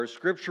Our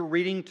scripture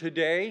reading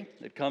today,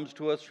 it comes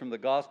to us from the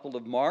Gospel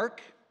of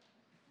Mark,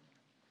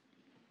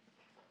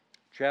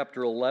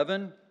 chapter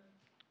 11,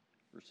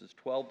 verses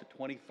 12 to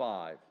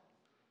 25.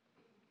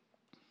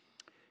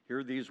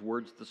 Hear these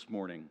words this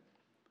morning.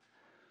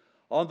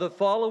 On the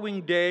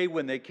following day,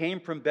 when they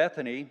came from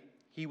Bethany,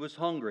 he was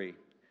hungry,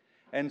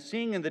 and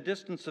seeing in the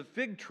distance a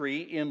fig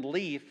tree in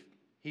leaf,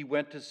 he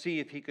went to see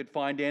if he could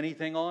find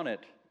anything on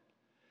it.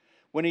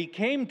 When he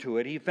came to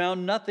it, he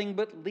found nothing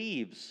but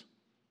leaves,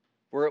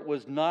 for it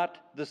was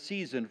not the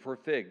season for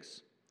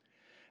figs.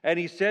 And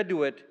he said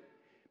to it,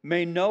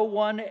 "May no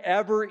one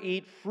ever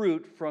eat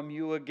fruit from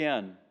you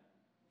again."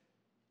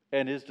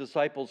 And his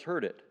disciples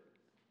heard it.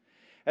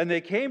 And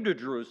they came to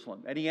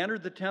Jerusalem, and he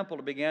entered the temple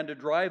and began to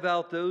drive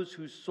out those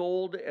who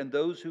sold and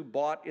those who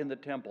bought in the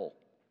temple.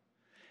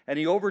 And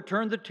he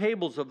overturned the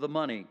tables of the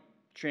money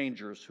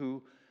changers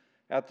who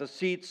at the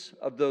seats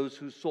of those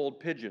who sold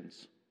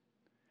pigeons.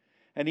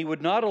 And he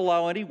would not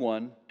allow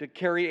anyone to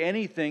carry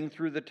anything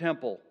through the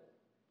temple.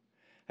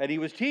 And he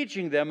was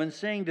teaching them and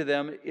saying to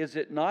them, "Is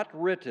it not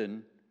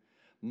written,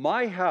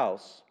 'My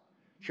house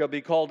shall be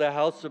called a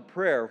house of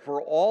prayer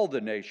for all the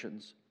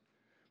nations,'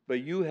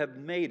 but you have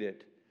made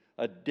it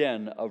a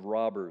den of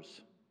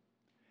robbers."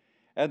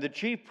 And the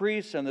chief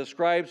priests and the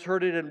scribes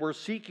heard it and were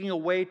seeking a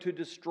way to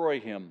destroy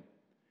him,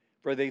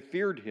 for they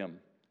feared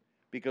him,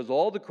 because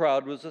all the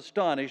crowd was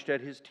astonished at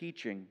his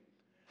teaching.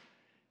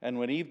 And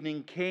when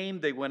evening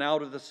came, they went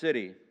out of the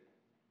city.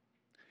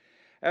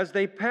 As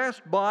they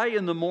passed by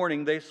in the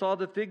morning, they saw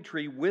the fig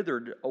tree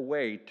withered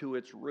away to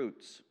its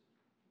roots.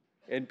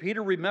 And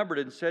Peter remembered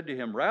and said to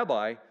him,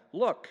 "Rabbi,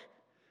 look,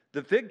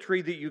 the fig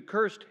tree that you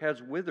cursed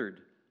has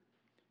withered."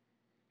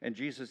 And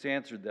Jesus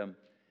answered them,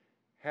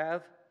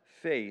 "Have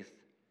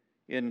faith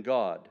in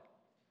God.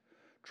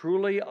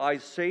 Truly I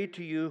say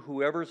to you,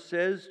 whoever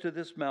says to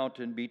this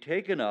mountain, 'Be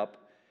taken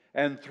up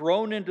and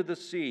thrown into the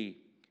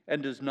sea,'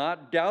 and does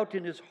not doubt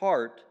in his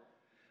heart,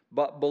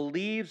 but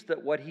believes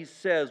that what he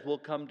says will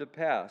come to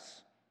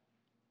pass,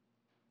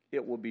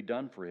 it will be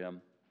done for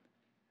him.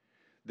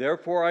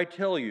 Therefore I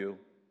tell you,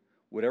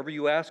 whatever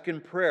you ask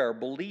in prayer,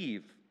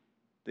 believe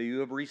that you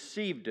have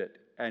received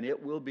it, and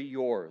it will be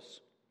yours.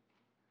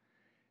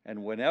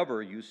 And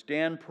whenever you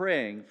stand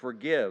praying,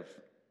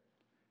 forgive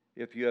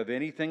if you have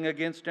anything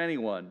against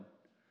anyone,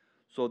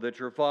 so that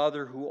your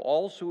Father who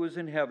also is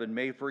in heaven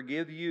may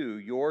forgive you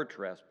your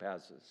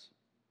trespasses."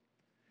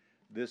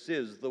 This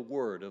is the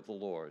word of the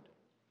Lord.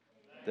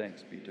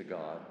 Thanks be to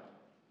God.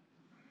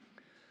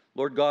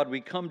 Lord God, we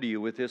come to you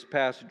with this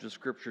passage of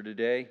Scripture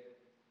today.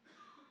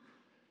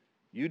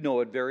 You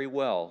know it very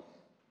well.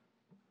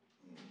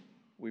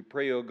 We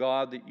pray, O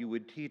God, that you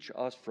would teach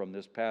us from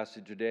this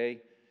passage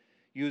today.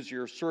 Use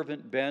your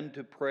servant Ben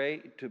to pray,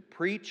 to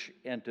preach,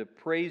 and to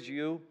praise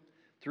you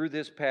through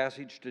this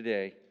passage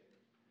today.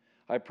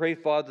 I pray,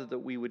 Father, that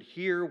we would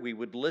hear, we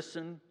would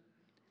listen,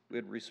 we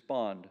would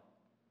respond.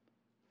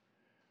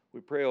 We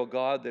pray, O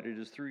God, that it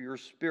is through your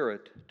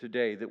Spirit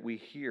today that we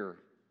hear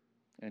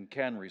and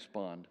can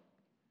respond.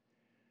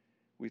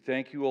 We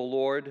thank you, O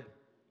Lord,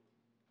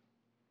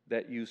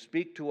 that you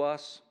speak to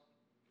us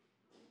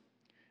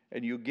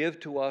and you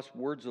give to us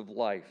words of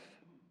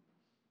life,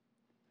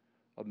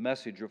 a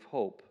message of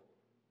hope,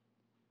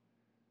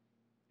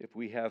 if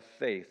we have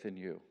faith in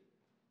you.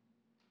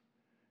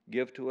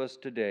 Give to us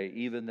today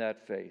even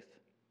that faith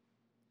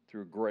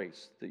through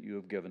grace that you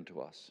have given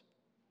to us.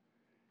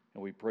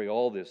 And we pray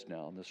all this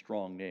now in the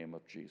strong name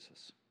of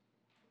Jesus.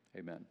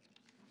 Amen.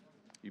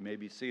 You may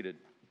be seated.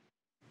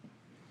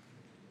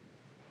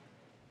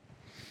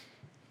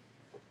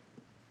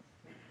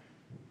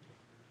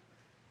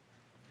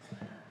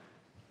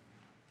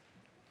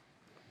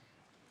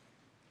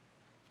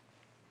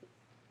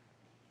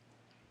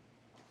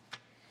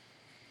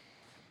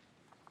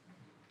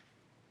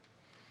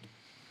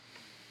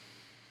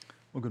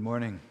 Well, good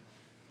morning.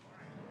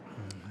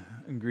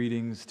 And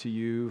greetings to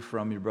you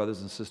from your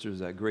brothers and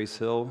sisters at Grace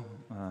Hill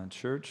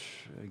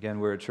Church. Again,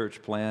 we're a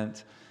church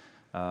plant.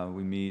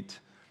 We meet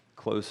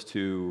close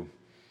to,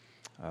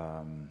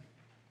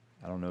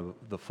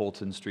 the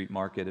Fulton Street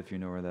Market, if you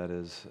know where that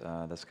is.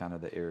 That's kind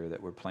of the area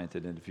that we're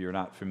planted in. If you're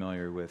not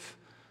familiar with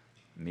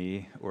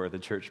me or the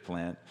church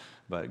plant,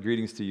 but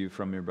greetings to you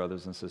from your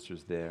brothers and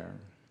sisters there.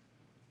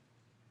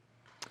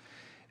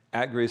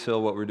 At Grace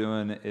Hill, what we're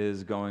doing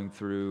is going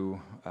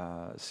through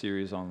a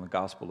series on the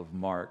Gospel of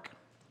Mark.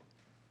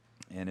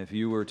 And if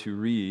you were to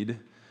read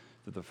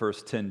the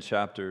first 10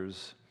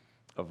 chapters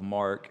of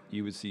Mark,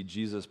 you would see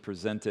Jesus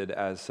presented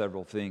as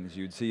several things.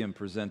 You'd see him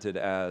presented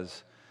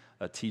as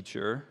a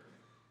teacher.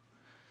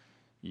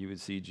 You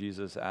would see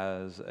Jesus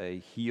as a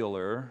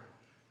healer.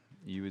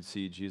 You would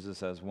see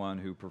Jesus as one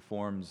who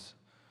performs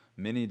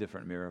many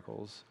different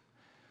miracles.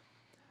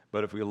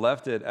 But if we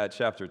left it at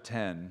chapter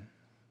 10,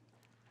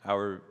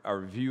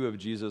 our view of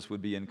Jesus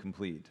would be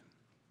incomplete.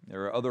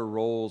 There are other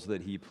roles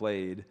that he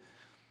played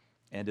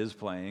and is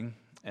playing,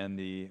 and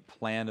the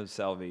plan of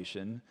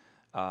salvation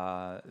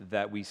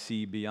that we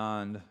see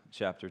beyond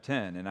chapter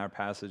 10. And our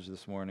passage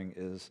this morning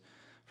is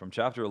from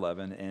chapter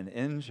 11, and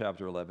in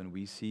chapter 11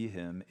 we see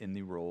him in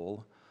the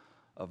role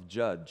of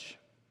judge.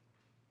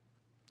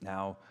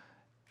 Now,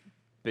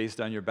 based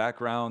on your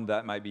background,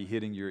 that might be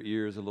hitting your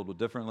ears a little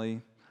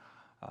differently,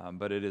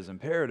 but it is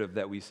imperative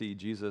that we see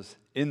Jesus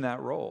in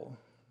that role.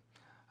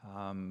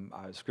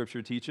 Our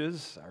scripture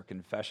teaches, our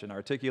confession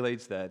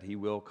articulates that he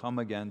will come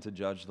again to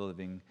judge the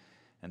living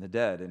and the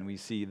dead. And we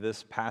see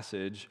this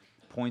passage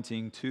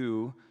pointing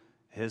to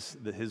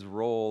his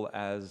role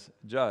as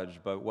judge.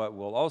 But what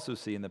we'll also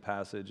see in the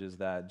passage is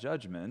that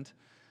judgment,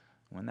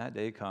 when that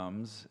day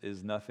comes,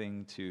 is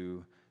nothing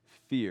to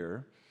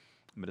fear,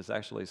 but it's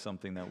actually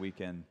something that we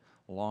can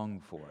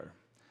long for.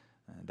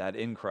 That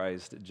in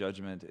Christ,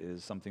 judgment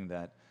is something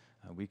that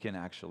we can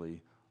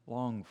actually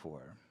long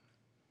for.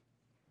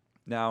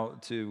 Now,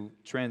 to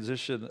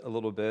transition a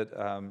little bit,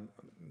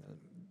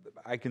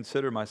 I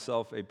consider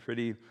myself a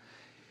pretty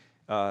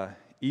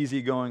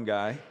easygoing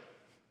guy,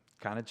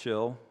 kind of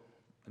chill,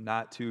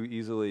 not too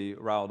easily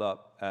riled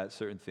up at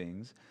certain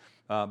things.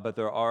 But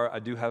I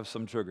do have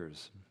some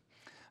triggers.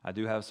 I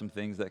do have some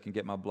things that can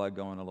get my blood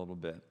going a little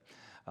bit.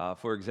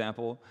 For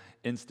example,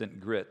 instant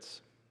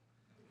grits.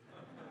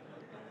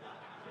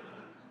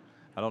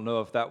 I don't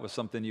know if that was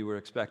something you were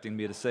expecting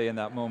me to say in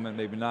that moment,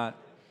 maybe not.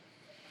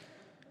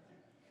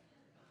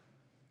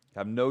 I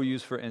have no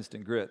use for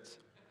instant grits.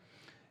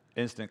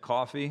 Instant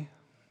coffee,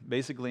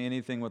 basically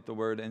anything with the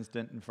word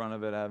instant in front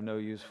of it, I have no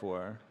use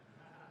for.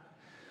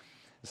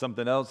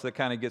 Something else that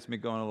kind of gets me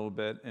going a little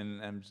bit, and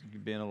I'm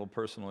being a little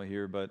personal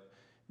here, but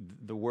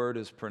the word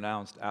is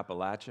pronounced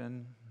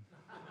Appalachian.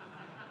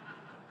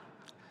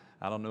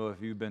 I don't know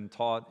if you've been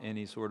taught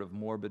any sort of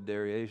morbid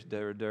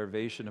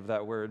derivation of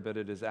that word, but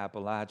it is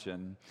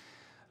Appalachian.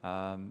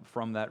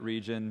 From that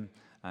region,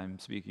 I'm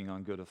speaking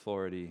on good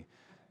authority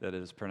that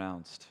it is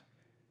pronounced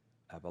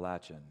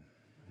Appalachian.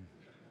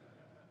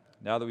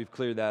 Now that we've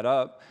cleared that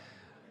up,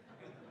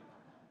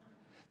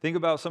 think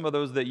about some of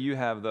those that you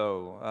have,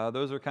 though.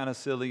 Those are kind of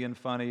silly and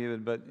funny,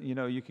 but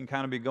you can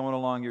kind of be going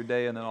along your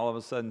day, and then all of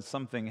a sudden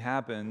something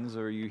happens,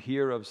 or you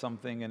hear of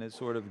something, and it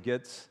sort of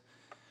gets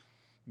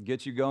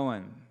you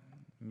going,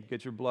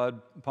 get your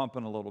blood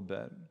pumping a little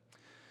bit.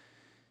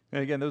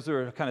 And again, those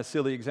are kind of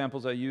silly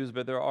examples I use,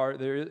 but there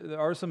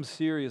are some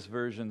serious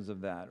versions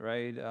of that,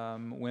 right?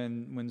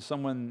 When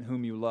someone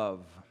whom you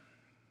love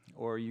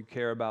or you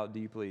care about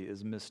deeply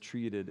is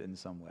mistreated in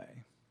some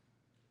way,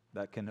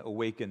 that can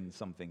awaken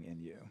something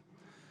in you.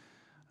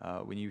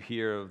 When you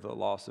hear of the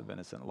loss of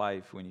innocent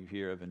life, when you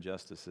hear of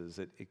injustices,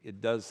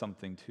 it does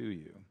something to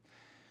you.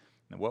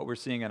 And what we're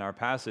seeing in our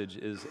passage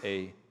is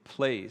a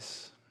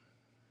place,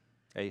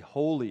 a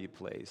holy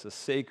place, a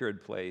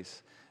sacred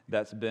place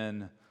that's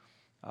been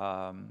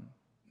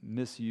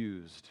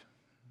misused,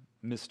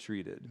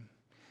 mistreated.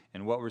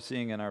 And what we're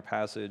seeing in our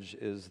passage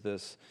is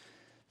this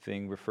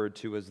thing referred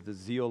to as the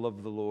zeal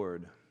of the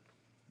Lord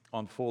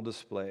on full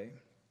display.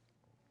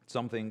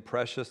 Something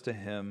precious to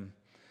him,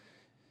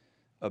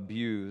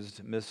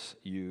 abused,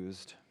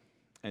 misused,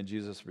 and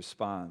Jesus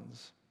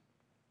responds.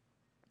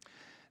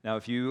 Now,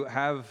 if you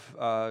have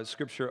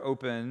Scripture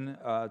open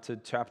to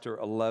chapter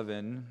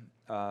 11,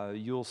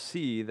 you'll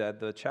see that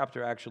the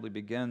chapter actually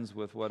begins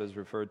with what is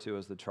referred to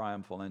as the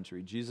triumphal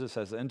entry. Jesus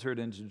has entered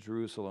into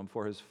Jerusalem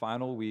for his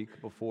final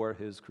week before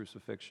his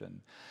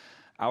crucifixion.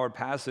 Our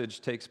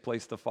passage takes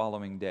place the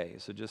following day.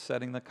 So just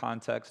setting the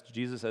context,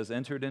 Jesus has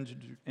entered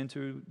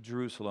into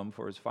Jerusalem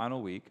for his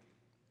final week.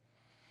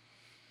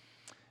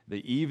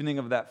 The evening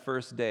of that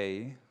first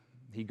day,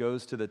 he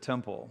goes to the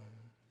temple.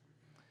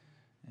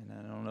 And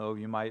I don't know,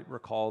 you might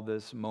recall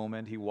this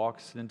moment. He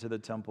walks into the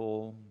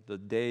temple. The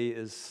day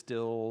is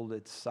stilled.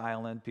 It's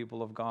silent. People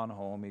have gone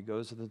home. He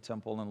goes to the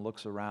temple and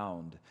looks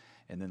around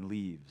and then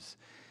leaves,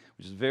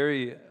 which is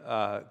very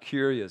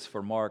curious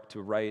for Mark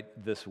to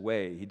write this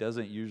way. He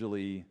doesn't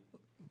usually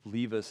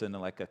leave us in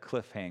like a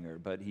cliffhanger,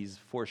 but he's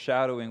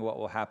foreshadowing what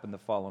will happen the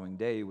following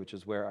day, which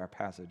is where our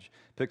passage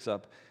picks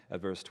up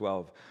at verse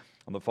 12.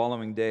 On the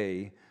following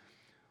day,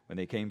 when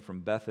they came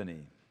from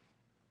Bethany,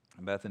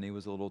 Bethany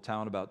was a little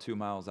town about 2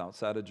 miles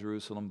outside of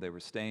Jerusalem. They were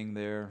staying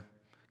there,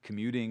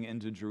 commuting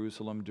into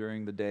Jerusalem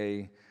during the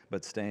day,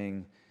 but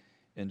staying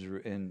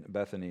in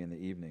Bethany in the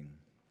evening.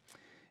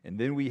 And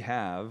then we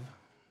have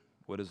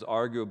what is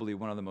arguably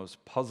one of the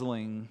most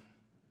puzzling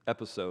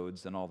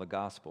episodes in all the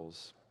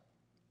Gospels.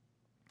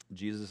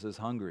 Jesus is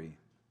hungry.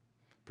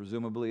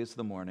 Presumably it's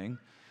the morning.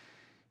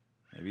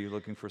 Maybe he's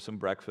looking for some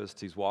breakfast.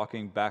 He's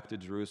walking back to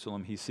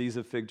Jerusalem. He sees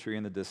a fig tree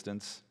in the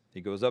distance.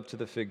 He goes up to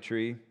the fig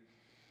tree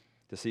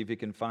to see if he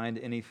can find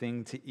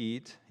anything to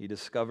eat. He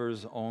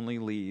discovers only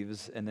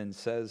leaves and then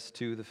says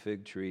to the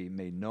fig tree,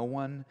 "May no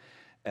one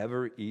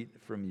ever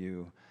eat from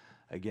you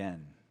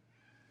again."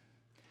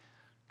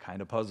 Kind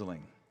of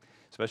puzzling,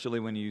 especially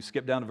when you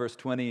skip down to verse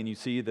 20 and you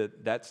see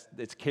that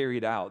it's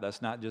carried out.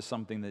 That's not just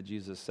something that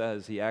Jesus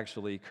says. He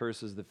actually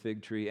curses the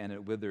fig tree and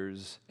it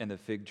withers and the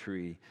fig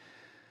tree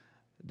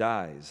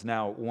dies.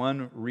 Now,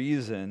 one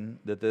reason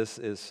that this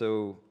is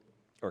so,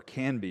 or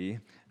can be,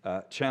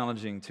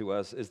 challenging to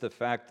us is the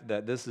fact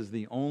that this is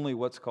the only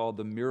what's called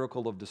the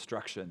miracle of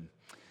destruction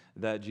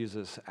that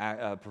Jesus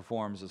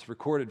performs is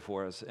recorded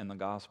for us in the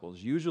Gospels.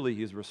 Usually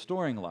he's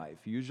restoring life.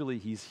 Usually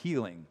he's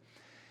healing.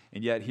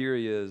 And yet here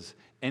he is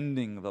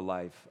ending the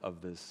life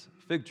of this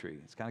fig tree.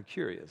 It's kind of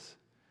curious.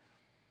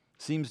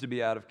 Seems to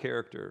be out of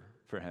character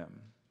for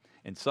him.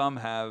 And some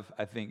have,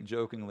 I think,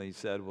 jokingly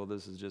said, well,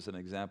 this is just an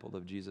example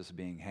of Jesus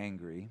being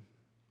hangry.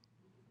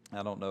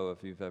 I don't know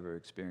if you've ever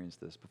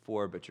experienced this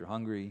before, but you're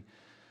hungry,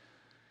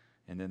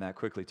 and then that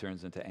quickly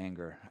turns into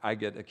anger. I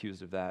get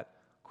accused of that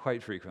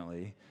quite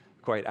frequently,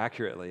 quite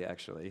accurately,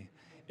 actually.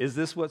 Is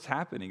this what's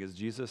happening? Is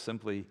Jesus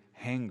simply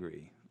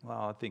hangry?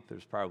 Well, I think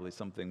there's probably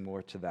something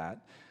more to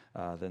that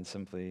than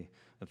simply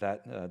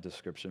that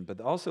description. But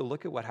also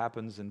look at what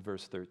happens in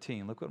verse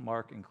 13. Look what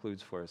Mark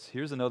includes for us.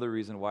 Here's another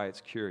reason why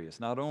it's curious.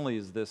 Not only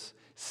is this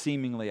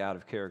seemingly out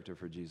of character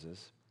for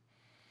Jesus,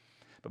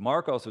 but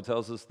Mark also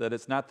tells us that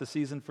it's not the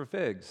season for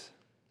figs.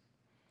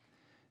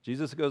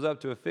 Jesus goes up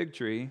to a fig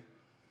tree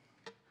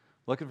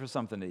looking for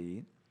something to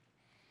eat,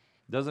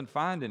 doesn't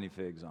find any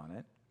figs on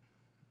it,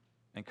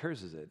 and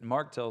curses it. And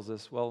Mark tells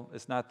us, well,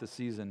 it's not the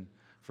season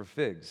for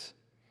figs.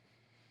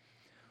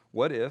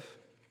 What if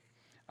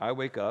I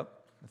wake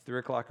up at 3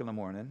 o'clock in the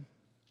morning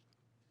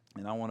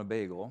and I want a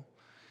bagel,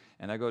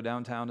 and I go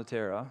downtown to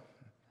Terra,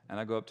 and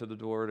I go up to the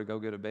door to go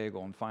get a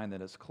bagel and find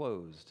that it's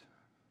closed.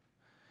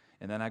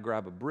 And then I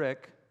grab a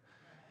brick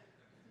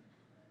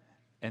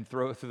and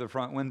throw it through the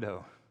front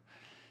window.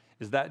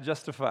 Is that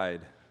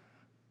justified?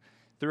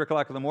 3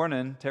 o'clock in the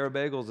morning, Terra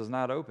Bagels is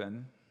not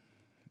open.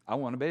 I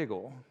want a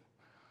bagel.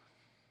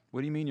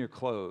 What do you mean you're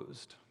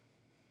closed?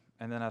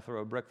 And then I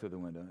throw a brick through the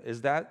window.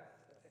 Is that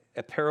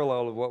a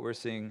parallel of what we're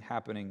seeing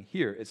happening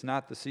here? It's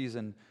not the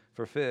season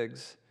for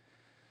figs,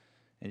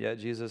 and yet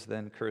Jesus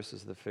then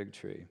curses the fig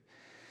tree.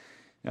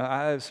 Now,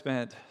 I have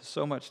spent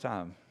so much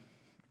time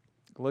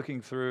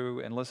looking through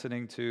and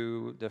listening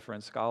to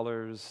different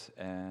scholars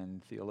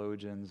and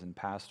theologians and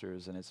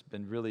pastors, and it's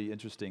been really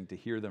interesting to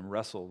hear them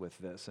wrestle with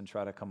this and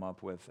try to come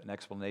up with an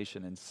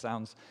explanation. And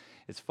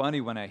it's funny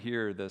when I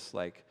hear this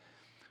like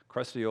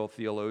crusty old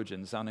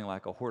theologian sounding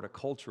like a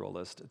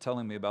horticulturalist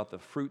telling me about the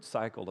fruit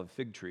cycle of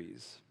fig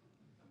trees.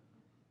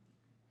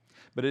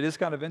 But it is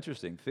kind of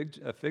interesting.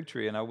 A fig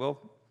tree, and I will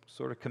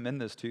sort of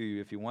commend this to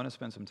you if you want to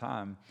spend some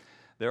time,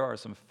 there are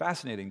some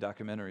fascinating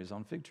documentaries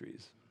on fig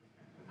trees.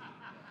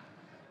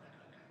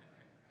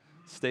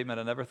 Statement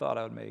I never thought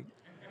I would make.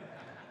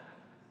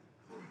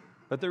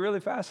 But they're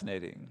really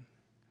fascinating.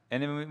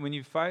 And then when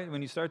you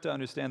start to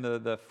understand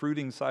the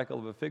fruiting cycle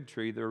of a fig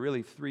tree, there are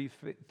really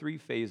three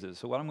phases.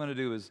 So what I'm going to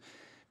do is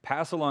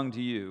pass along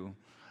to you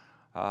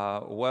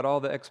what all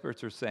the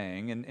experts are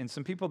saying, and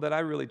some people that I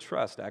really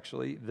trust,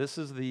 actually. This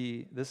is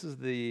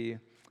the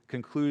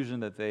conclusion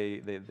that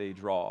they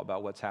draw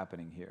about what's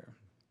happening here.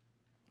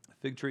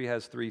 The fig tree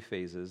has 3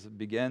 phases. It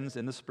begins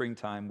in the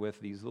springtime with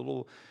these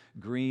little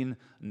green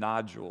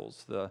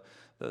nodules. So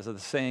the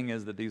saying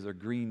is that these are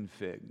green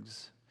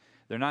figs.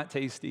 They're not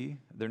tasty.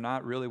 They're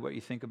not really what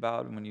you think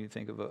about when you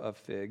think of a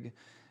fig,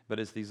 but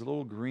it's these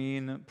little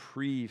green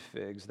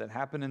pre-figs that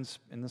happen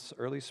in this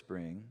early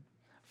spring,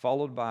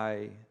 followed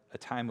by a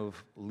time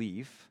of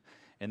leaf,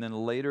 and then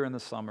later in the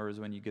summer is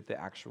when you get the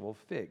actual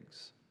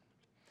figs.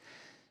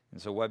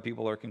 And so what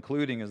people are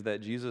concluding is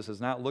that Jesus is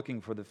not looking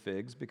for the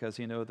figs because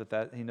he knows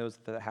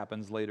that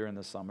happens later in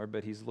the summer,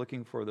 but he's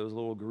looking for those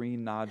little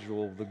green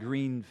nodule, the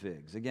green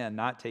figs. Again,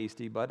 not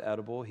tasty, but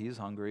edible. He's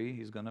hungry.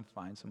 He's going to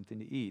find something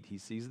to eat. He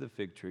sees the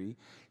fig tree,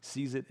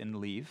 sees it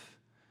in leaf,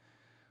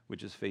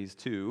 which is phase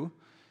 2,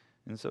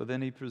 and so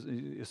then he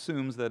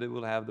assumes that it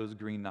will have those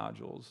green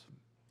nodules.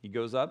 He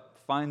goes up,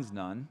 finds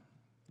none.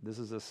 This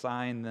is a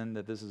sign then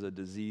that this is a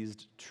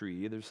diseased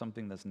tree. There's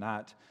something is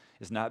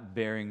not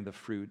bearing the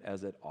fruit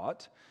as it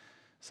ought.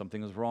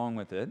 Something is wrong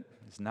with it.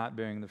 It's not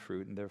bearing the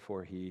fruit, and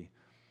therefore he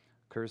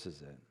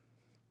curses it.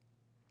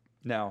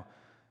 Now,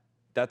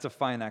 that's a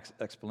fine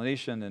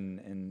explanation,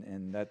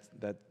 and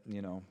that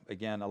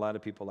again, a lot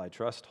of people I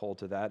trust hold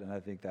to that, and I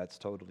think that's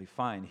totally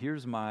fine.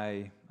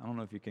 I don't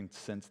know if you can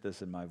sense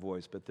this in my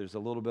voice, but there's a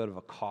little bit of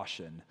a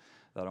caution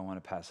that I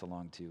want to pass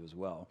along to you as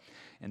well.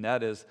 And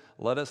that is,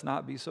 let us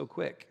not be so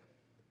quick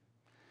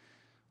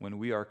when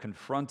we are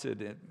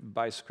confronted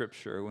by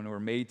Scripture, when we're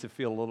made to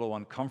feel a little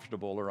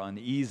uncomfortable or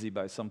uneasy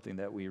by something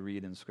that we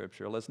read in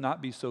Scripture. Let's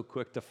not be so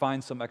quick to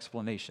find some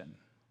explanation.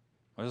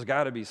 There's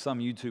got to be some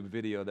YouTube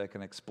video that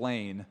can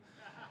explain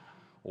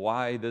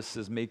why this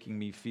is making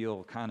me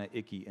feel kind of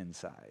icky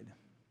inside.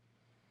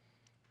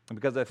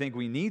 Because I think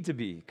we need to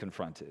be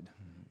confronted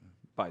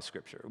by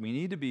Scripture. We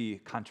need to be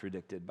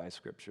contradicted by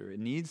Scripture. It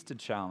needs to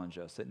challenge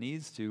us. It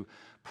needs to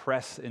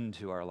press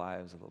into our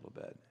lives a little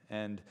bit.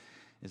 And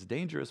it's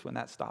dangerous when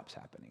that stops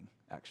happening,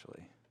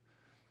 actually.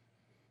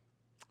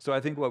 So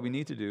I think what we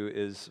need to do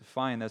is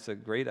that's a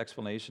great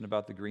explanation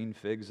about the green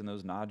figs and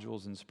those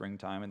nodules in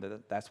springtime,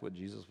 and that's what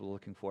Jesus was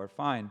looking for.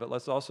 Fine, but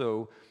let's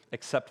also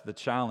accept the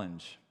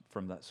challenge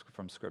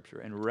from Scripture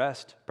and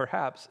rest,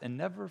 perhaps, in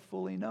never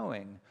fully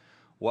knowing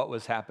what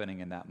was happening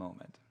in that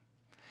moment.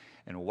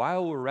 And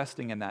while we're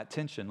resting in that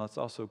tension, let's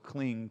also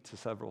cling to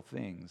several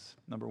things.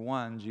 Number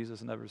 1,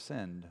 Jesus never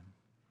sinned.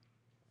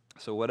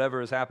 So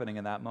whatever is happening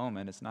in that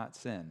moment, it's not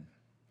sin.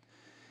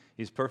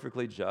 He's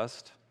perfectly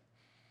just,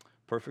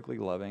 perfectly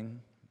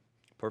loving,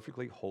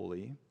 perfectly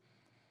holy,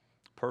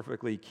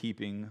 perfectly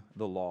keeping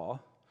the law.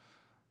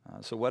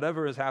 So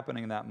whatever is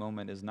happening in that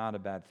moment is not a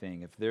bad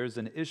thing. If there's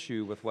an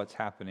issue with what's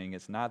happening,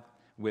 it's not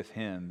with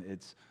him,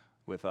 it's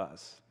with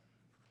us.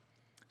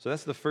 So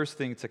that's the first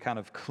thing to kind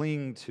of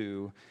cling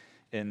to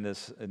in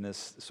this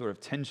sort of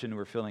tension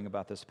we're feeling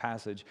about this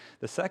passage.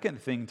 The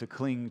second thing to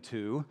cling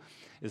to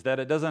is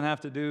that it doesn't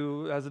have to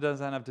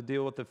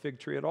deal with the fig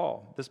tree at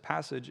all. This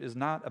passage is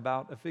not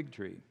about a fig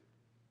tree.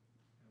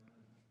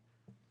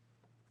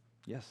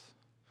 Yes,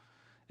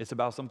 it's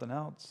about something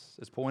else.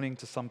 It's pointing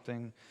to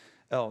something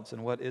else.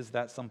 And what is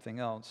that something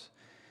else?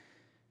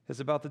 It's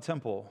about the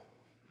temple.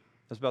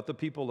 It's about the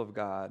people of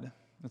God.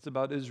 It's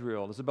about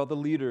Israel. It's about the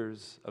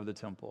leaders of the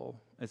temple.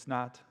 It's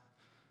not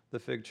the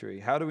fig tree.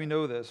 How do we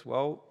know this?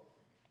 Well,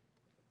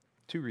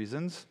 two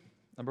reasons.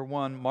 Number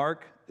one,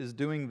 Mark is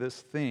doing this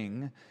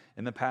thing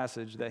in the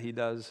passage that he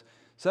does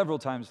several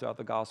times throughout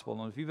the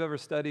gospel. And if you've ever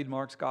studied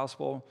Mark's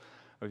gospel,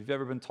 or if you've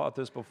ever been taught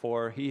this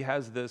before, he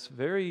has this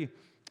very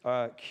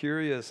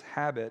curious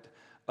habit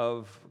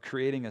of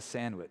creating a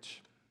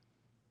sandwich.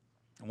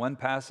 One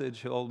passage,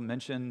 he'll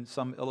mention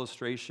some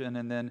illustration,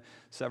 and then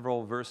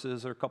several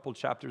verses or a couple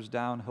chapters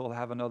down, he'll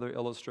have another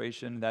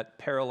illustration that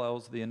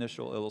parallels the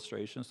initial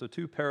illustration. So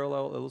two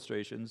parallel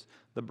illustrations,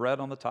 the bread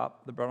on the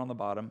top, the bread on the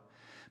bottom,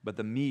 but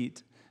the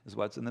meat is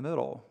what's in the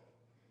middle.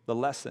 The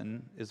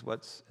lesson is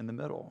what's in the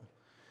middle.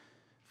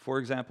 For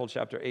example,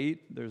 chapter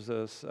 8, there's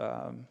this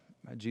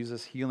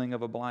Jesus healing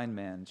of a blind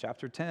man.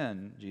 Chapter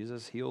 10,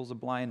 Jesus heals a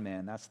blind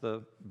man. That's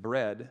the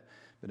bread.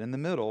 But in the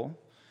middle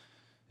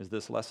is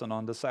this lesson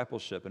on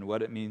discipleship and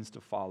what it means to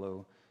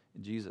follow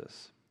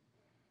Jesus.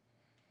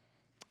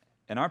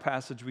 In our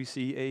passage, we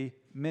see a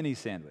mini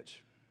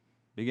sandwich.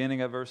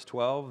 Beginning at verse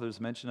 12, there's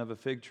mention of a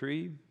fig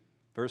tree.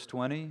 Verse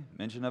 20,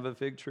 mention of a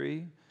fig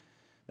tree.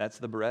 That's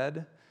the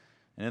bread.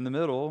 And in the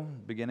middle,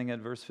 beginning at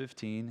verse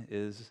 15,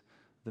 is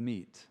the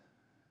meat.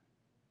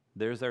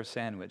 There's our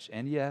sandwich.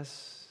 And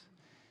yes,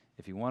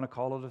 if you want to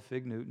call it a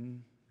fig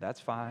Newton, that's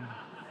fine.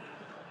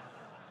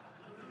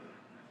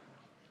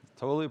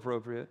 Totally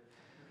appropriate.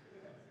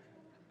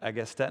 I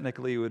guess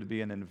technically it would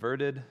be an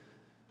inverted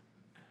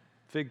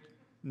fig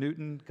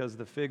Newton because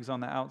the fig's on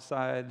the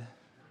outside.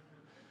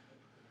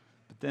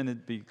 But then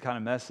it'd be kind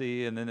of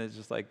messy, and then it's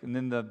just like, and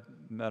then the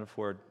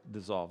metaphor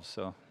dissolves.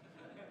 So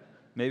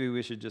maybe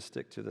we should just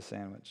stick to the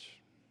sandwich.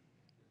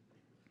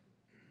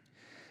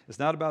 It's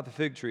not about the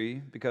fig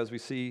tree because we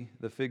see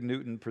the fig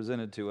Newton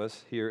presented to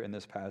us here in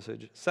this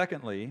passage.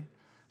 Second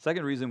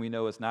reason we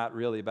know it's not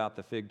really about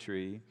the fig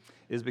tree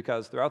is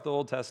because throughout the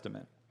Old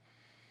Testament,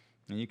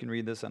 and you can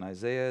read this in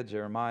Isaiah,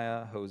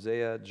 Jeremiah,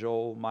 Hosea,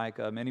 Joel,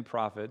 Micah, many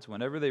prophets.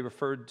 Whenever they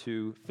referred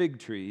to fig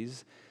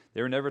trees,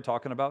 they were never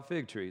talking about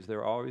fig trees. They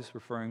were always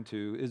referring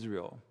to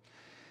Israel.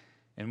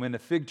 And when the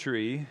fig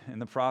tree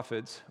and the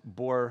prophets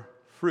bore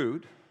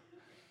fruit,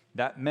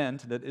 that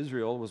meant that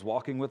Israel was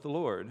walking with the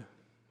Lord.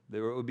 They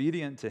were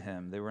obedient to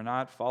him. They were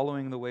not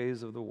following the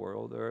ways of the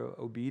world. They were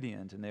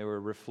obedient, and they were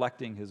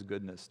reflecting his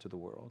goodness to the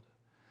world.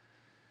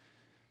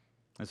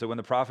 And so when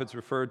the prophets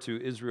referred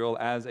to Israel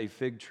as a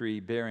fig tree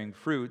bearing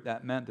fruit,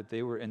 that meant that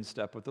they were in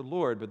step with the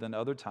Lord. But then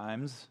other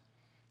times,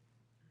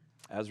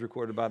 as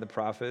recorded by the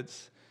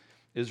prophets,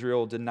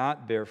 Israel did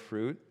not bear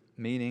fruit,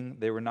 meaning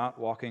they were not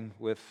walking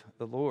with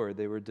the Lord.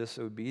 They were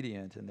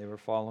disobedient, and they were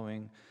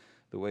following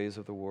the ways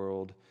of the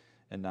world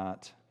and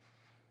not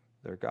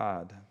their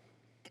God.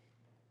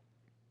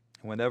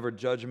 Whenever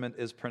judgment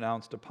is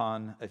pronounced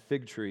upon a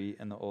fig tree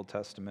in the Old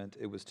Testament,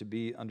 it was to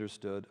be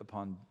understood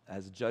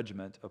as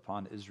judgment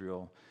upon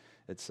Israel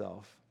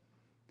itself.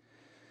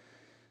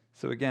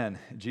 So again,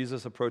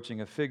 Jesus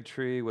approaching a fig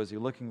tree, was he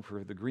looking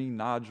for the green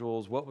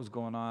nodules? What was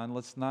going on?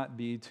 Let's not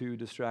be too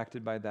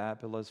distracted by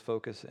that, but let's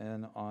focus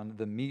in on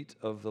the meat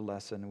of the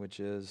lesson, which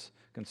is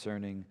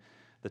concerning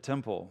the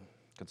temple,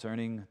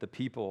 concerning the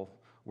people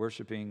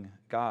worshiping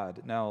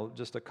God. Now,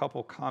 just a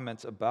couple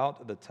comments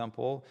about the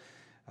temple.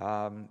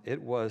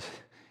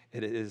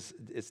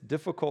 It's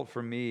difficult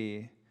for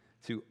me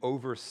to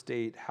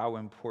overstate how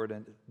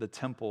important the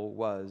temple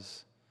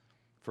was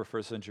for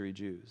first century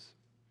Jews.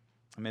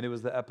 I mean, it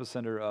was the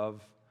epicenter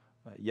of,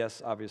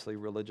 yes, obviously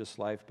religious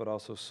life, but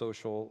also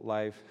social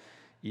life,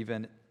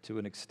 even to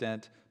an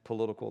extent,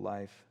 political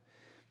life.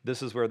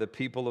 This is where the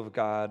people of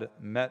God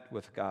met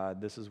with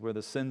God. This is where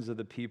the sins of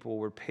the people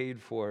were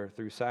paid for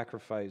through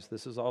sacrifice.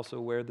 This is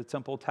also where the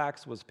temple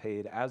tax was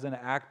paid. As an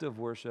act of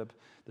worship,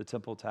 the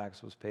temple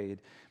tax was paid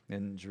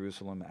in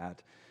Jerusalem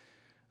at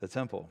the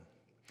temple.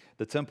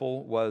 The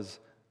temple was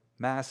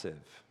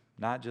massive,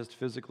 not just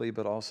physically,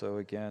 but also,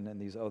 again, in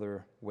these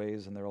other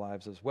ways in their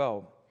lives as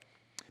well.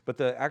 But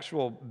the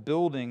actual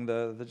building,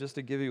 just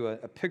to give you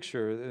a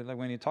picture,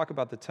 when you talk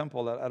about the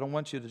temple, I don't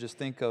want you to just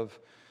think of,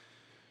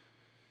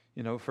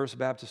 First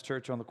Baptist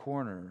Church on the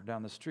corner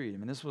down the street. I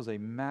mean, this was a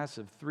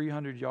massive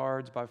 300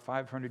 yards by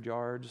 500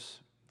 yards,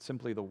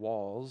 simply the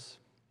walls.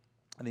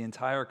 And the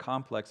entire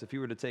complex, if you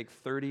were to take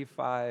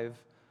 35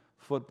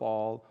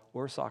 football,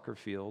 or soccer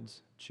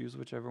fields. Choose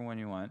whichever one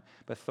you want.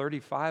 But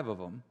 35 of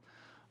them,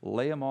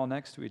 lay them all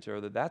next to each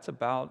other. That's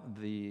about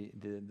the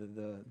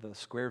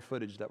square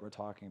footage that we're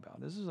talking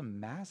about. This is a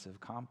massive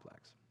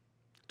complex.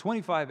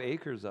 25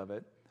 acres of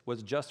it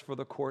was just for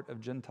the court of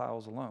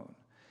Gentiles alone.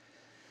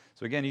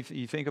 So again,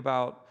 you think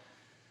about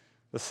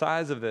the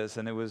size of this,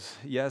 and it was,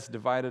 yes,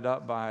 divided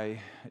up by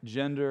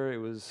gender. It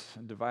was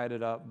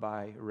divided up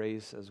by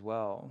race as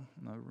well.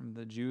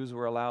 The Jews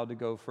were allowed to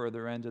go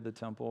further into the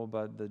temple,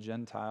 but the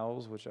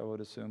Gentiles, which I would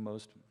assume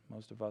most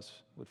of us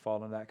would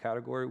fall in that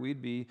category,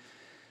 we'd be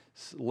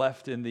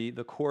left in the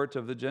court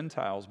of the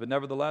Gentiles. But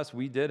nevertheless,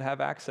 we did have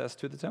access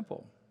to the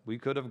temple. We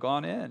could have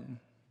gone in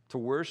to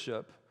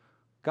worship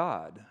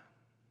God.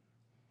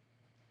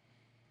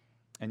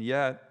 And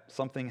yet,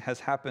 something has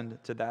happened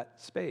to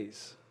that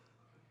space.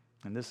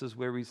 And this is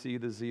where we see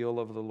the zeal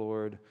of the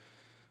Lord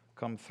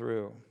come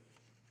through.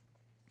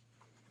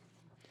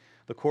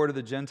 The court of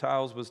the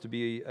Gentiles was to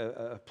be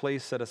a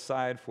place set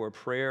aside for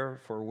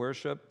prayer, for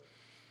worship.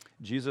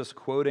 Jesus,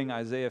 quoting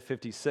Isaiah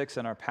 56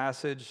 in our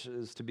passage,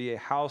 is to be a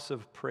house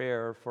of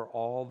prayer for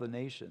all the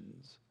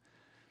nations.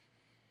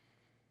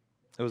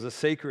 It was a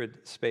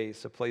sacred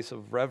space, a place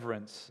of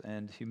reverence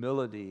and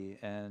humility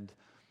and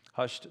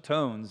hushed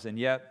tones. And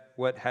yet,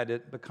 what had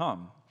it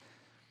become?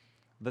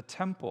 The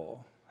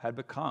temple had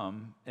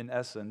become, in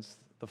essence,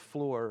 the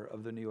floor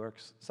of the New York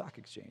Stock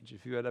Exchange.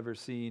 If you had ever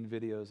seen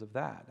videos of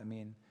that, I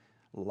mean,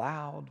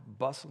 loud,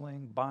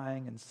 bustling,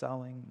 buying and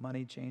selling,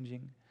 money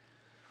changing.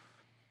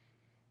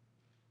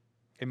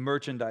 A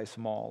merchandise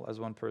mall, as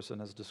one person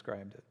has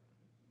described it.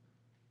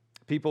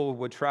 People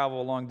would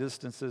travel long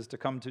distances to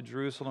come to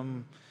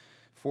Jerusalem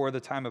for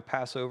the time of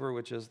Passover,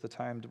 which is the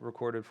time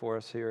recorded for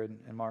us here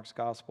in Mark's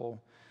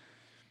Gospel.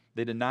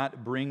 They did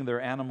not bring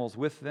their animals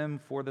with them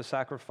for the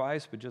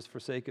sacrifice, but just for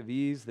sake of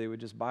ease, they would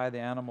just buy the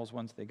animals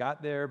once they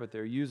got there, but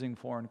they're using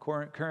foreign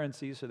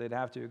currency, so they'd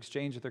have to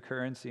exchange their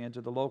currency into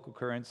the local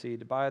currency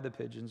to buy the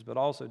pigeons, but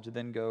also to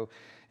then go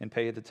and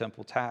pay the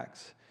temple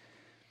tax.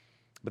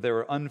 But there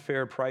were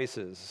unfair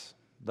prices,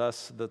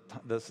 thus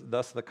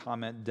the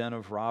comment, den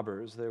of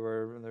robbers. There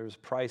was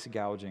price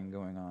gouging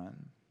going on,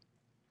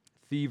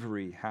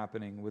 thievery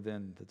happening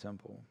within the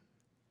temple.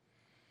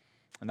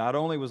 And not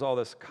only was all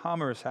this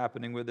commerce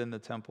happening within the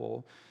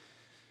temple,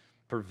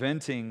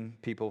 preventing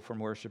people from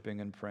worshiping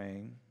and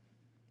praying,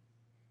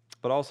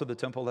 but also the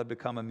temple had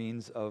become a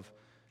means of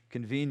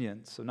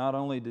convenience. So not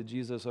only did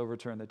Jesus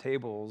overturn the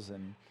tables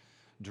and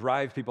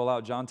drive people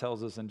out, John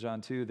tells us in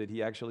John 2 that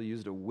he actually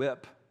used a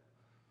whip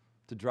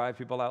to drive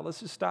people out. Let's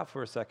just stop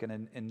for a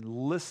second and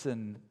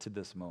listen to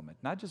this moment.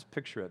 Not just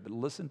picture it, but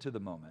listen to the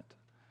moment.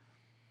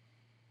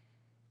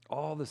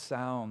 All the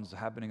sounds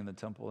happening in the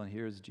temple, and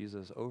here's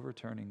Jesus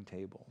overturning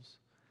tables,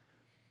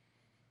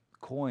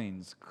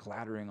 coins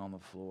clattering on the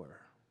floor,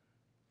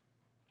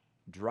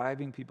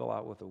 driving people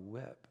out with a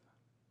whip.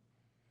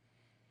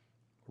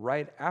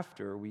 Right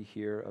after we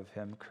hear of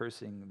him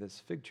cursing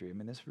this fig tree. I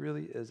mean, this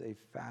really is a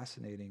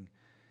fascinating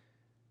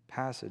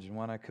passage, and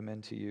one I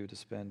commend to you to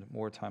spend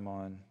more time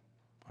on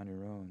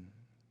your own.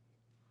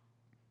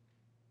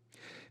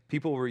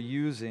 People were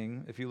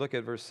using, if you look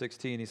at verse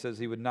 16, he says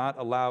he would not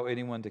allow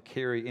anyone to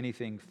carry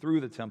anything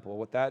through the temple.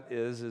 What that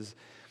is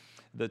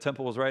the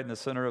temple was right in the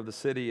center of the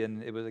city,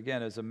 and it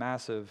was a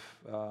massive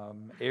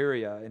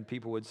area, and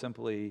people would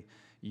simply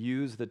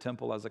use the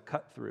temple as a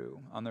cut-through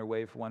on their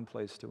way from one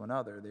place to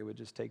another. They would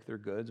just take their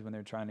goods when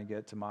they're trying to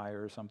get to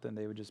Meijer or something.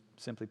 They would just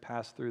simply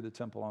pass through the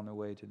temple on their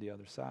way to the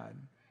other side.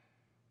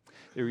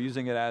 They were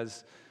using it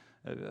as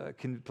a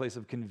place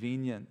of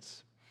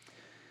convenience.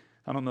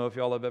 I don't know if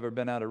y'all have ever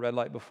been at a red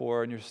light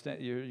before, and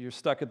you're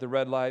stuck at the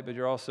red light, but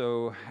you're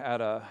also at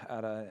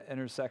a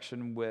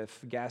intersection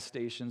with gas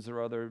stations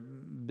or other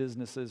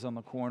businesses on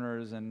the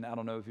corners. And I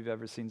don't know if you've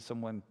ever seen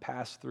someone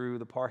pass through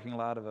the parking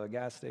lot of a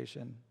gas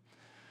station.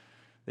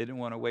 They didn't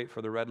want to wait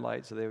for the red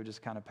light, so they would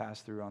just kind of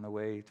pass through on the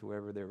way to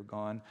wherever they were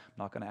going. I'm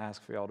not going to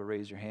ask for y'all to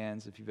raise your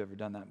hands if you've ever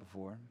done that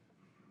before.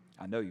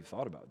 I know you've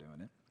thought about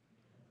doing it.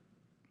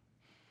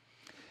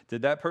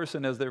 Did that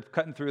person, as they're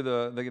cutting through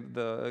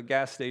the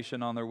gas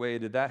station on their way,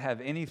 did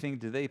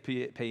they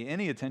pay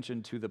any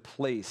attention to the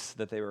place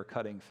that they were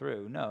cutting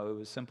through? No, it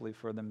was simply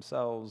for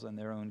themselves and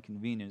their own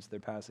convenience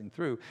they're passing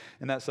through.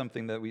 And that's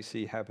something that we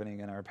see happening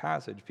in our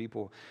passage.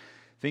 People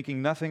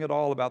thinking nothing at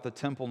all about the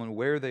temple and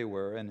where they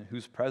were and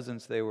whose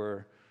presence they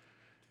were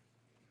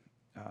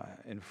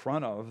in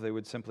front of, they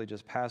would simply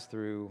just pass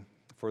through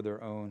for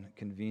their own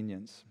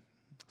convenience.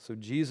 So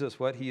Jesus,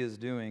 what he is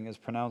doing is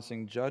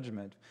pronouncing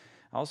judgment.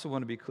 I also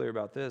want to be clear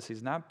about this.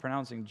 He's not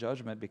pronouncing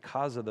judgment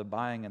because of the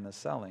buying and the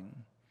selling.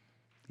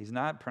 He's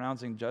not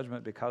pronouncing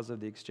judgment because of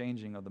the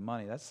exchanging of the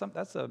money. That's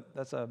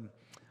a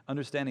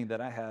understanding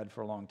that I had for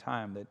a long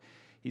time, that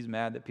he's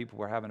mad that people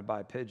were having to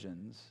buy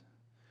pigeons.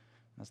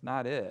 That's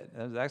not it.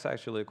 That's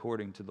actually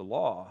according to the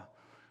law,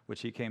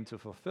 which he came to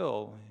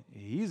fulfill.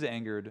 He's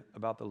angered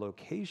about the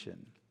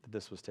location that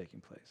this was taking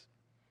place.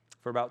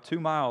 For about 2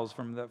 miles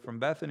from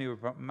Bethany or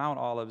from Mount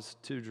Olives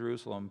to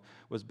Jerusalem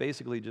was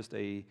basically just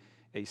a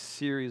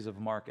series of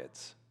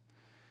markets.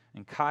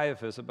 And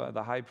Caiaphas, about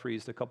the high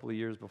priest, a couple of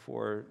years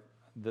before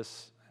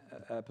this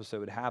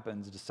episode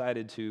happens,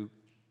 decided to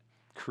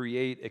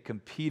create a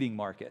competing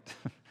market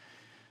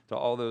to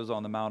all those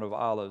on the Mount of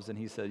Olives. And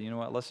he said, you know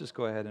what, let's just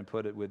go ahead and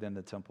put it within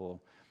the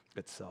temple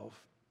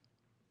itself.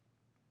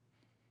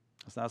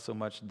 It's not so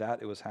much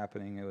that it was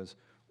happening, it was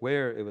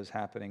where it was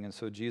happening. And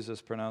so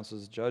Jesus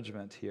pronounces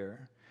judgment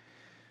here.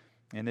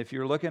 And if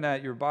you're looking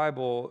at your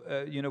Bible,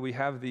 we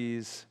have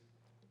these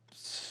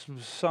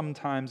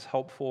sometimes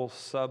helpful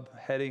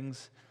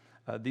subheadings.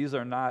 These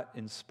are not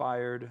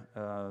inspired,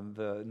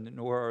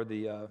 nor are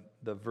the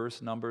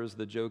verse numbers.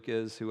 The joke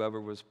is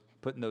whoever was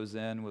putting those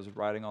in was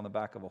riding on the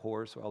back of a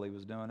horse while he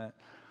was doing it,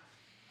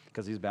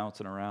 because he's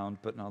bouncing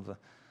around, putting all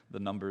the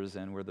numbers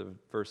in where the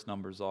verse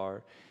numbers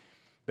are.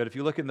 But if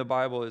you look in the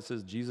Bible, it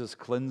says Jesus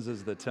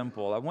cleanses the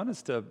temple. I want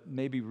us to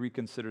maybe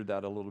reconsider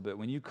that a little bit.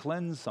 When you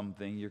cleanse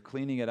something, you're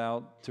cleaning it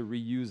out to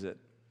reuse it,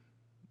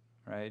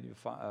 right? You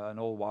find an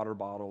old water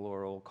bottle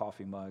or old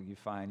coffee mug, you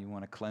find you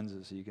want to cleanse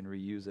it so you can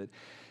reuse it.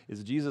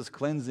 Is Jesus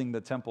cleansing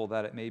the temple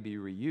that it may be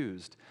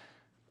reused?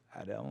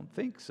 I don't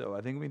think so. I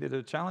think we need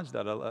to challenge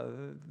that,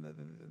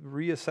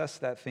 reassess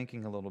that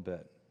thinking a little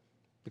bit.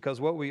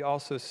 Because what we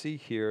also see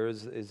here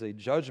is a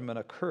judgment,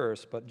 a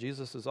curse, but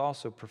Jesus is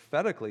also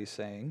prophetically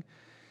saying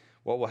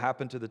what will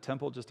happen to the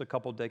temple just a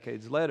couple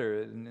decades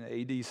later. In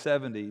AD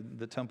 70,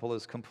 the temple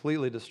is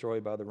completely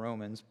destroyed by the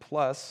Romans.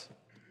 Plus,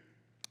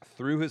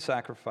 through his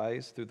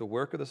sacrifice, through the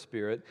work of the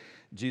Spirit,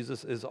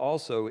 Jesus is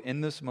also,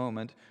 in this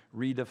moment,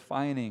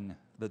 redefining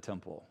the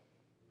temple.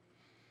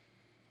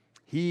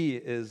 He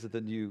is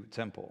the new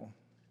temple.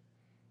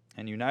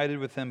 And united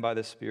with him by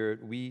the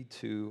Spirit, we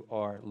too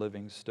are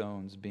living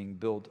stones being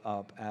built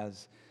up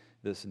as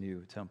this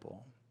new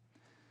temple.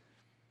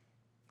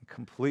 It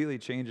completely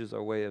changes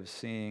our way of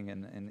seeing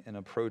and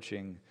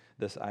approaching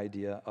this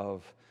idea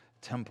of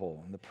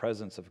temple and the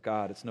presence of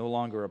God. It's no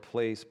longer a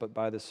place, but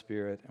by the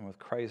Spirit, and with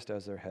Christ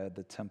as their head,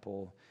 the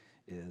temple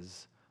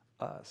is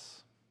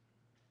us.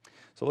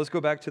 So let's go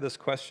back to this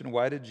question: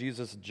 why did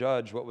Jesus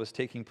judge what was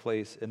taking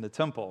place in the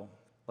temple?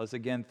 Let's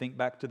again think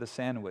back to the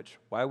sandwich.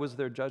 Why was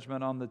there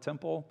judgment on the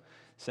temple?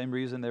 Same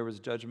reason there was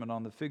judgment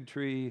on the fig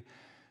tree.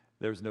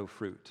 There's no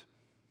fruit.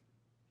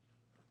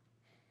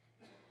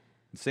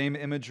 The same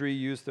imagery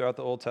used throughout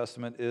the Old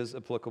Testament is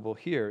applicable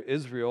here.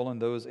 Israel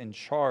and those in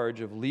charge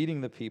of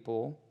leading the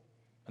people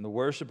in the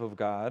worship of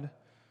God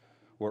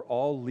were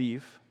all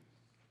leaf,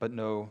 but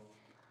no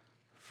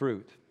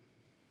fruit.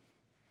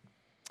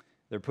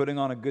 They're putting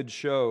on a good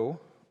show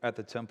at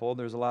the temple.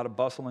 There's a lot of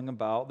bustling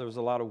about. There was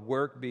a lot of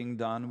work being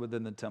done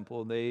within the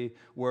temple. They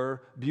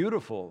were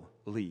beautiful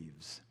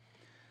leaves,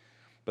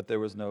 but there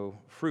was no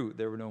fruit.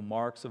 There were no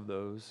marks of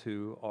those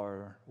who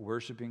are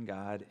worshiping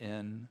God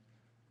in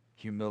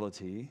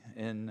humility,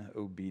 in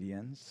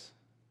obedience.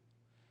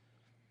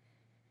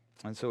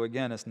 And so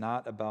again, it's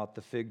not about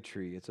the fig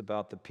tree. It's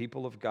about the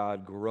people of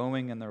God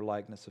growing in their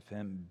likeness of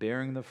Him,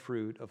 bearing the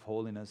fruit of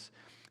holiness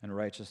and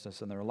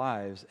righteousness in their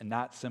lives, and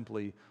not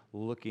simply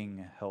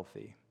looking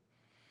healthy,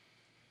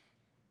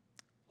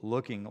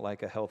 looking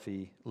like a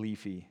healthy,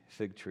 leafy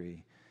fig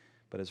tree,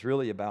 but it's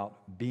really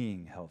about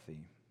being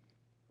healthy.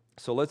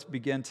 So let's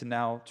begin to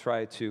now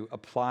try to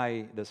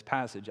apply this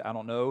passage. I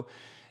don't know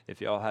if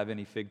y'all have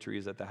any fig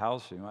trees at the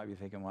house. You might be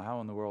thinking, well,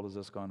 how in the world is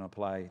this going to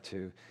apply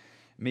to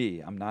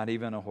me? I'm not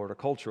even a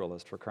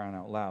horticulturalist, for crying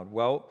out loud.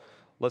 Well,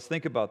 let's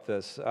think about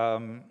this.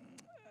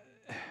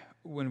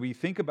 When we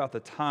think about the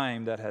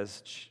time that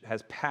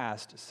has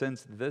passed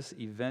since this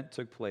event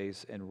took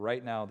place and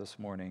right now this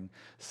morning,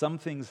 some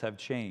things have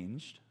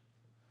changed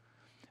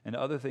and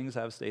other things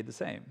have stayed the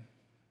same.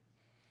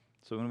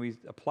 So when we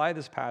apply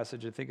this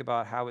passage and think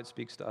about how it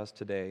speaks to us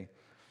today,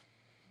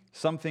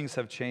 some things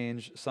have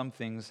changed, some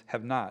things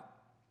have not.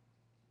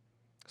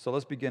 So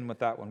let's begin with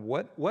that one.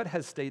 What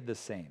has stayed the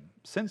same?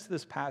 Since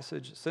this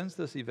passage, since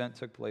this event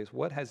took place,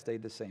 what has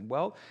stayed the same?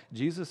 Well,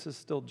 Jesus is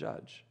still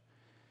judge.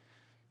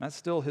 That's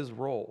still his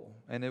role,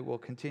 and it will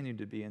continue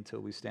to be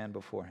until we stand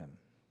before him.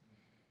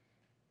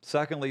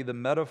 Secondly, the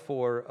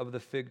metaphor of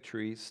the fig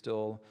tree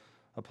still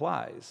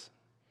applies.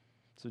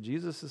 So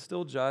Jesus is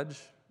still judge,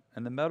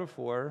 and the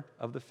metaphor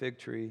of the fig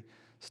tree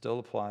still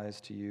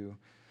applies to you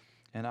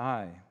and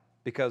I,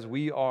 because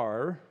we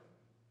are,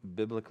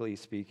 biblically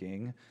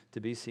speaking, to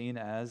be seen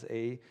as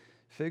a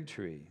fig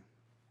tree,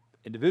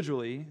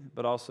 individually,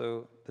 but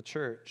also the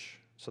church.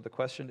 So the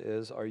question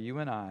is, are you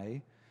and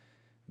I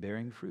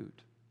bearing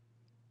fruit?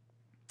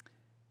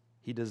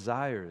 He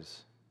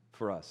desires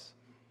for us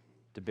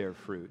to bear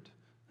fruit.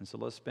 And so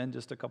let's spend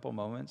just a couple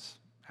moments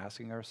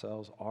asking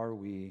ourselves, are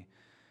we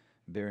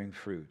bearing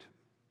fruit?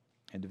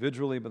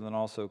 Individually, but then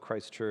also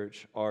Christ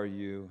Church, are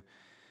you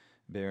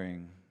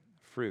bearing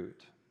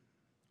fruit?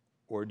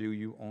 Or do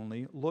you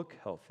only look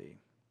healthy?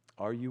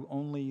 Are you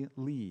only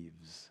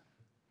leaves?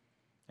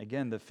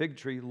 Again, the fig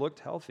tree looked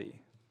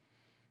healthy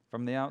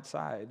from the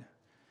outside.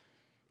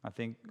 I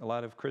think a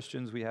lot of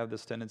Christians, we have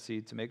this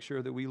tendency to make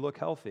sure that we look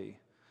healthy,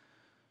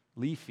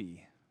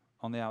 leafy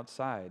on the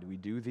outside. We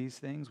do these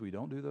things, we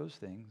don't do those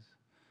things.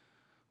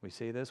 We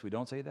say this, we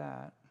don't say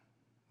that.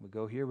 We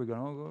go here, we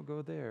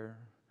go there.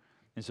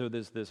 And so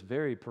there's this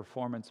very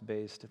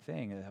performance-based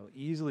thing, and how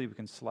easily we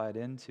can slide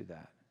into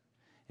that.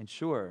 And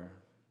sure,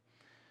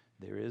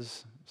 there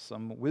is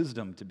some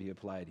wisdom to be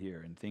applied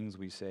here in things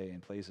we say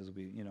and places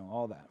we,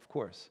 all that, of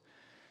course.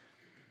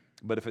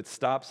 But if it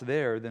stops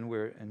there, then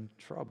we're in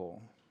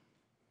trouble.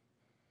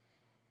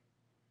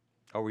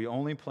 Are we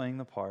only playing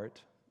the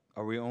part?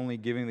 Are we only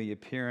giving the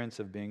appearance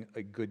of being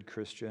a good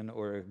Christian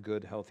or a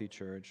good, healthy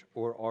church?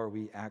 Or are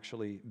we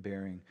actually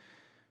bearing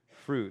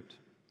fruit?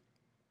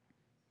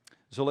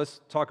 So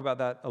let's talk about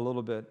that a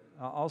little bit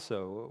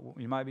also.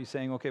 You might be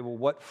saying, okay, well,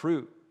 what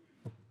fruit?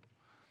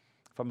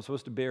 If I'm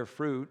supposed to bear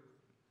fruit,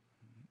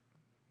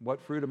 what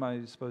fruit am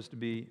I supposed to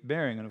be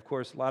bearing? And of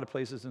course, a lot of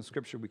places in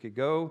Scripture we could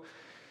go.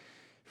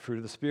 Fruit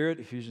of the Spirit,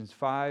 Ephesians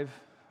 5,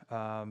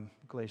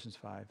 Galatians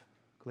 5.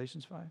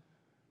 Galatians 5?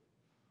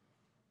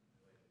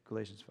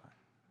 Galatians 5.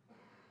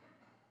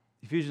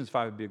 Ephesians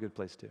 5 would be a good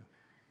place too.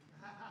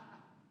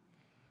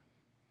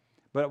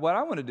 But what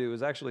I want to do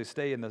is actually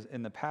stay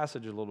in the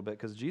passage a little bit,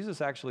 because Jesus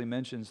actually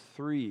mentions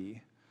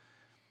 3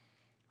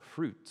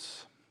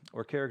 fruits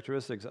or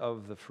characteristics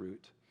of the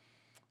fruit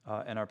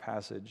in our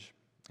passage.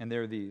 And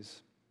they're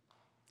these: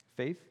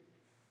 faith,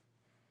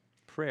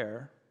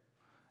 prayer,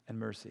 and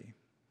mercy.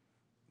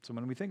 So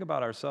when we think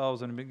about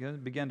ourselves and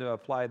begin to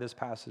apply this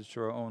passage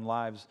to our own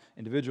lives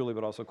individually,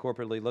 but also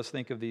corporately, let's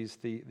think of these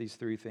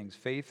 3 things: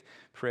 faith,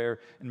 prayer,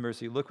 and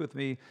mercy. Look with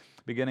me,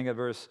 beginning at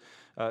verse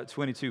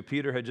 22.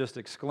 Peter had just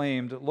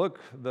exclaimed, "Look,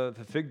 the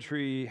fig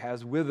tree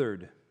has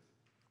withered,"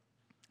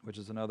 which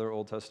is another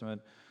Old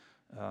Testament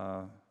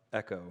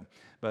echo.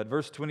 But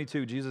verse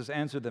 22, Jesus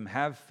answered them,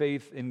 "Have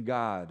faith in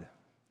God."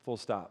 Full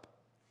stop.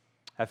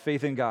 Have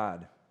faith in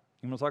God.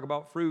 You want to talk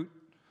about fruit?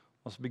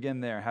 Let's begin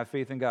there. Have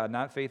faith in God,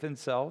 not faith in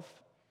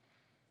self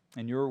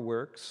and your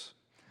works,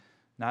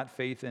 not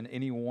faith in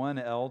anyone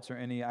else or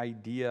any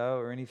idea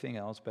or anything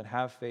else, but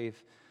have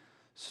faith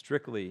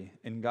strictly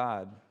in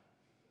God.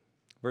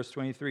 Verse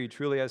 23,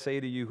 "Truly I say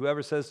to you,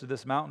 whoever says to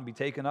this mountain, be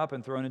taken up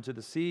and thrown into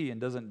the sea, and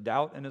doesn't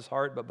doubt in his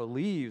heart, but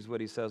believes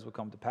what he says will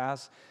come to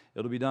pass,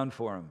 it'll be done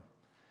for him.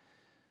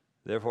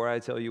 Therefore I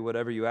tell you,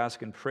 whatever you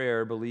ask in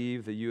prayer,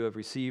 believe that you have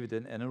received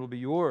it, and it will be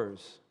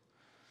yours.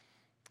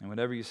 And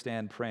whenever you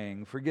stand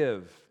praying,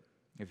 forgive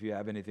if you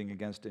have anything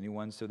against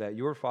anyone, so that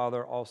your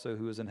Father also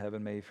who is in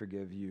heaven may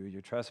forgive you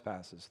your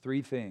trespasses."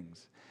 3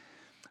 things: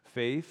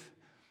 faith,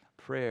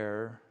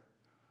 prayer,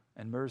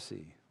 and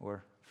mercy,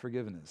 or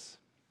forgiveness.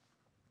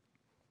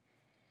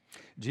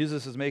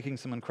 Jesus is making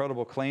some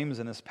incredible claims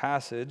in this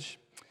passage.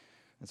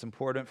 It's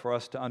important for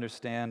us to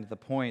understand the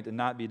point and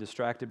not be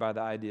distracted by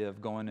the idea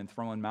of going and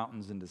throwing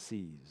mountains into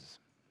seas.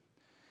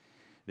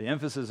 The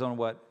emphasis on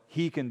what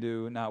he can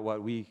do, not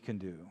what we can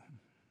do.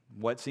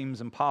 What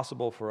seems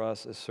impossible for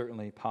us is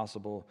certainly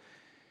possible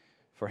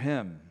for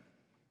him.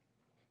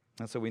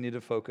 And so we need to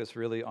focus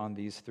really on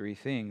these 3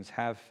 things: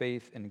 have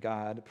faith in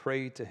God,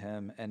 pray to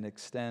him, and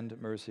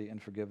extend mercy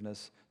and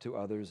forgiveness to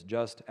others,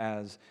 just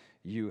as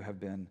you have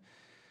been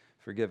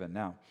forgiven.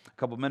 Now, a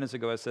couple minutes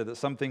ago I said that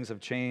some things have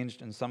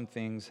changed and some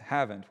things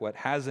haven't. What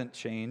hasn't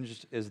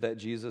changed is that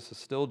Jesus is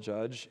still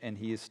judge and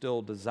he is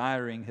still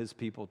desiring his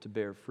people to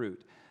bear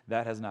fruit.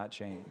 That has not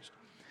changed.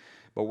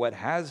 But what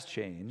has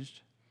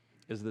changed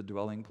is the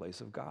dwelling place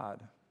of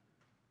God.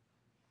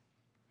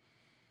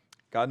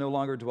 God no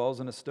longer dwells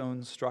in a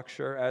stone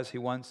structure as he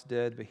once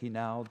did, but he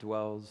now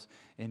dwells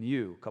in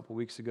you. A couple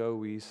weeks ago,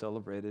 we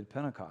celebrated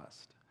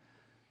Pentecost,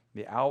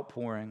 the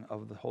outpouring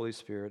of the Holy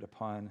Spirit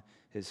upon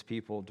his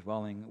people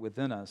dwelling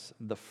within us.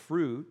 The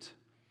fruit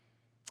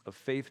of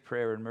faith,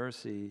 prayer, and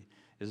mercy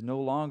is no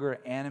longer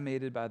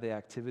animated by the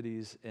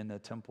activities in the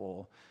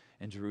temple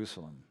in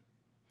Jerusalem.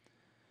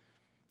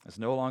 It's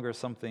no longer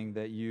something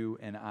that you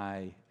and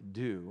I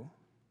do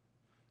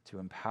to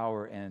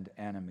empower and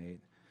animate,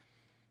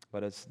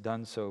 but it's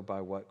done so by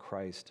what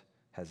Christ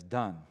has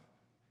done.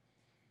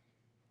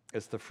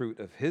 It's the fruit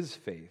of his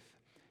faith,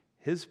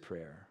 his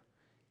prayer,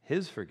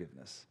 his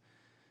forgiveness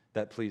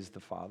that pleased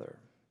the Father.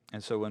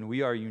 And so when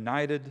we are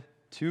united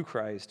to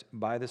Christ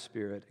by the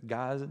Spirit,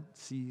 God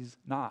sees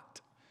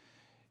not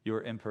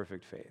your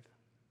imperfect faith.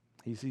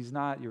 He sees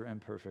not your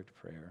imperfect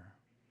prayer.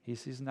 He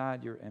sees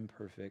not your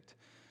imperfect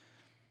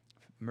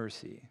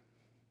mercy.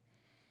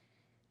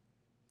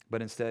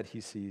 But instead,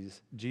 he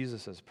sees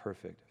Jesus'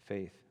 perfect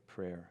faith,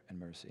 prayer, and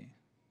mercy.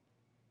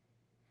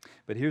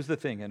 But here's the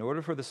thing. In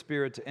order for the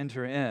Spirit to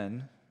enter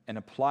in and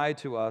apply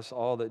to us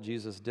all that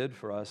Jesus did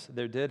for us,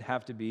 there did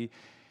have to be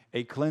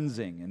a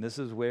cleansing. And this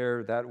is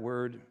where that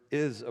word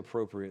is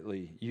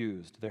appropriately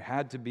used. There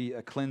had to be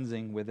a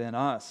cleansing within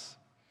us.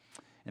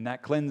 And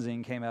that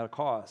cleansing came at a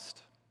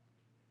cost,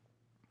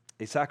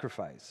 a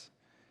sacrifice.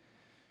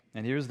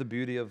 And here's the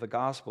beauty of the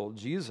gospel.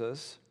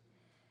 Jesus,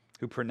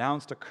 who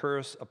pronounced a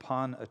curse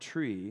upon a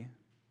tree,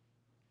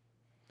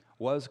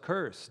 was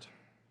cursed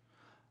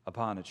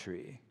upon a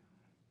tree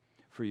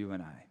for you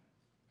and I,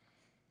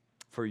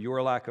 for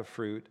your lack of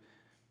fruit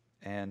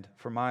and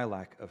for my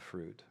lack of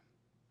fruit.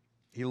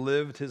 He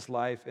lived his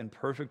life in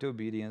perfect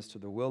obedience to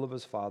the will of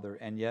his Father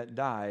and yet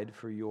died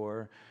for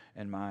your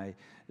and my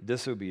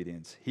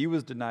disobedience. He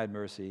was denied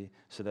mercy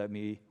so that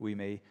we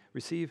may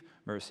receive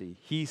mercy.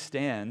 He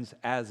stands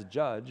as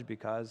judge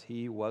because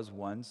he was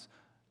once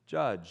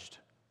judged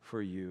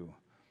for you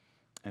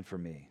and for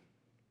me.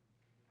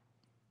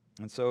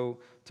 And so,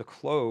 to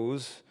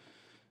close,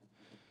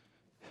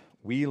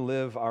 we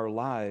live our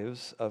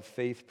lives of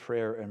faith,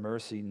 prayer, and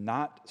mercy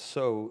not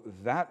so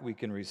that we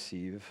can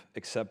receive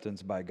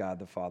acceptance by God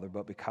the Father,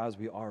 but because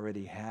we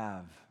already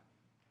have.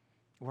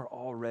 We're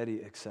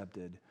already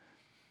accepted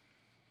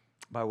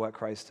by what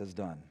Christ has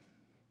done.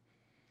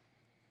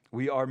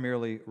 We are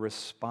merely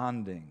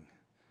responding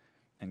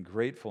in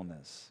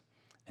gratefulness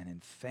and in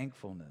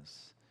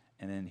thankfulness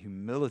and in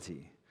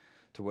humility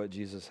to what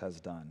Jesus has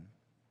done.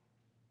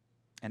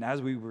 And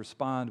as we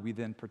respond, we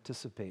then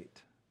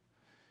participate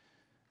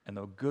in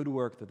the good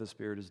work that the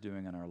Spirit is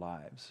doing in our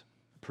lives,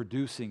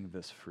 producing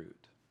this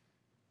fruit.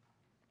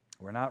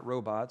 We're not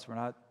robots.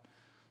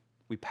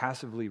 We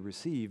passively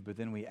receive, but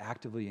then we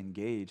actively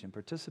engage and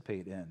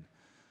participate in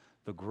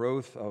the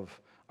growth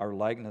of our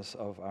likeness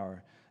of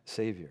our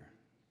Savior,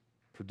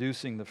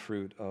 producing the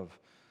fruit of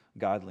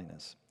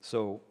godliness.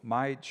 So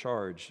my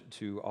charge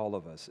to all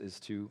of us is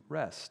to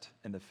rest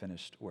in the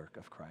finished work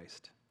of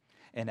Christ.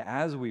 And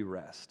as we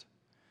rest,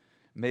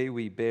 may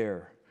we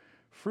bear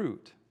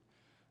fruit,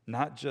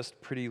 not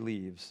just pretty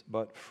leaves,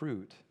 but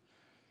fruit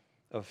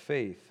of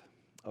faith,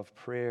 of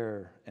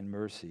prayer and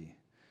mercy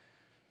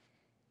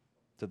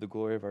to the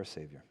glory of our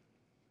Savior.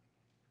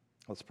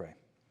 Let's pray.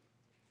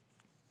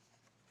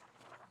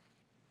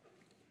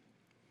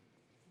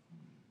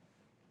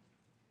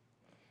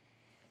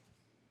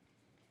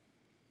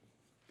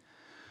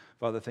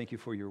 Father, thank you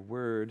for your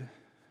word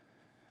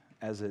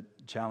as it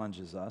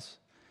challenges us,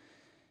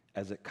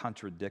 as it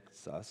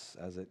contradicts us,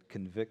 as it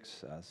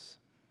convicts us.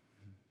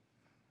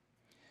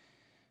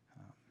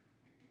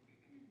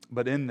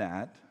 But in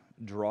that,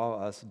 draw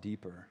us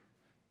deeper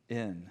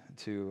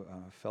into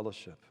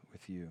fellowship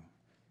with you.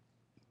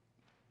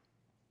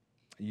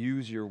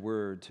 Use your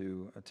word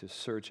to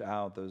search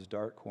out those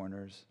dark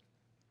corners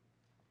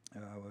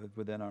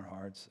within our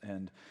hearts,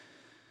 and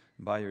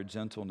by your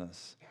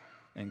gentleness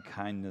and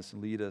kindness,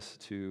 lead us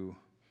to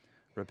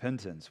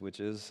repentance, which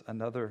is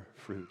another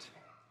fruit.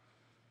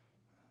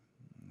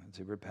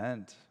 To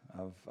repent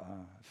of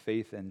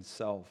faith in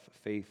self,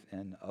 faith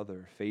in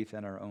other, faith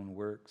in our own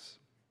works.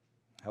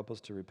 Help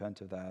us to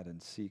repent of that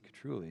and seek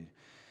truly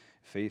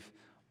faith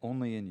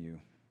only in you,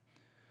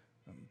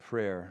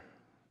 prayer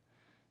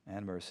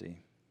and mercy,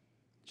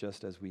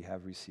 just as we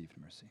have received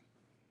mercy.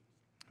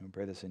 We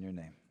pray this in your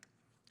name.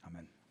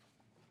 Amen.